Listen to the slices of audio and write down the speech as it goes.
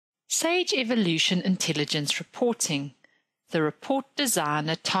Sage Evolution Intelligence Reporting, the Report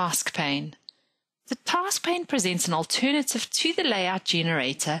Designer task pane. The task pane presents an alternative to the layout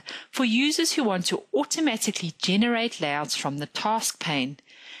generator for users who want to automatically generate layouts from the task pane,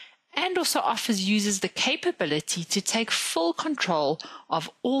 and also offers users the capability to take full control of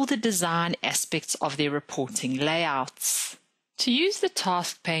all the design aspects of their reporting layouts. To use the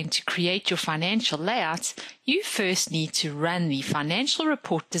task pane to create your financial layouts, you first need to run the Financial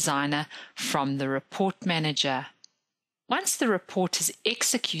Report Designer from the Report Manager. Once the report is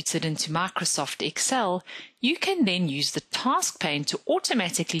executed into Microsoft Excel, you can then use the task pane to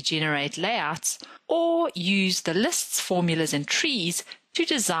automatically generate layouts or use the lists, formulas, and trees to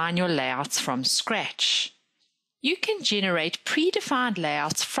design your layouts from scratch. You can generate predefined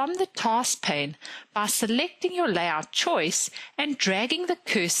layouts from the task pane by selecting your layout choice and dragging the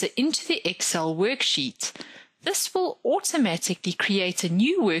cursor into the Excel worksheet. This will automatically create a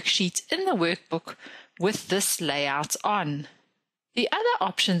new worksheet in the workbook with this layout on. The other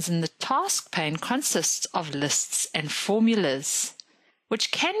options in the task pane consist of lists and formulas,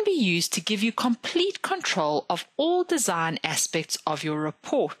 which can be used to give you complete control of all design aspects of your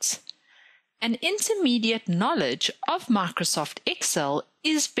report. An intermediate knowledge of Microsoft Excel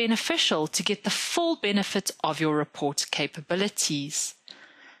is beneficial to get the full benefit of your report capabilities.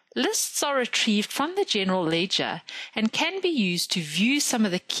 Lists are retrieved from the general ledger and can be used to view some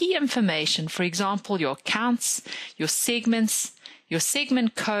of the key information, for example, your accounts, your segments, your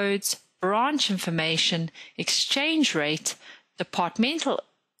segment codes, branch information, exchange rate, departmental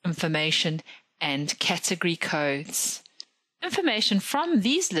information, and category codes. Information from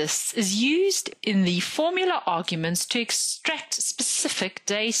these lists is used in the formula arguments to extract specific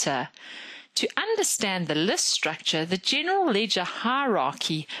data. To understand the list structure, the general ledger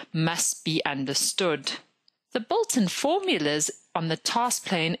hierarchy must be understood. The built-in formulas on the task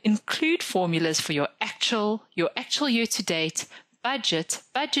pane include formulas for your actual year-to-date, budget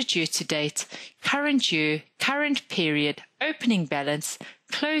year-to-date, current year, current period, opening balance,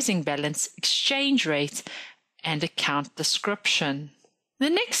 closing balance, exchange rate, and account description.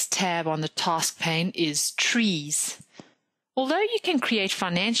 The next tab on the task pane is Trees. Although you can create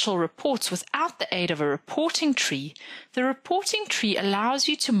financial reports without the aid of a reporting tree, the reporting tree allows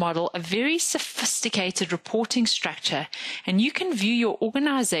you to model a very sophisticated reporting structure, and you can view your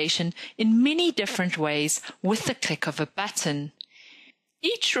organization in many different ways with the click of a button.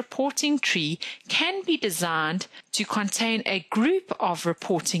 Each reporting tree can be designed to contain a group of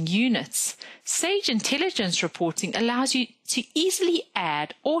reporting units. Sage Intelligence Reporting allows you to easily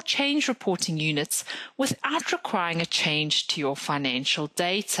add or change reporting units without requiring a change to your financial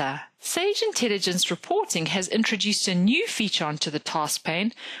data. Sage Intelligence Reporting has introduced a new feature onto the task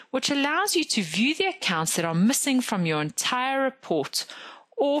pane, which allows you to view the accounts that are missing from your entire report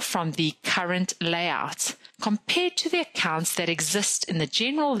or from the current layout, compared to the accounts that exist in the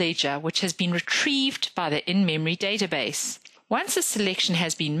general ledger, which has been retrieved by the in-memory database. Once a selection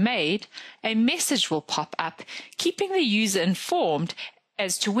has been made, a message will pop up, keeping the user informed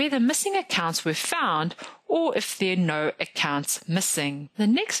as to whether missing accounts were found or if there are no accounts missing. The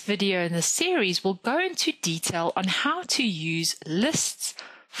next video in the series will go into detail on how to use lists,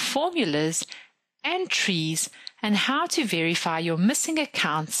 formulas, and trees, and how to verify your missing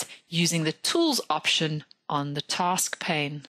accounts using the Tools option on the task pane.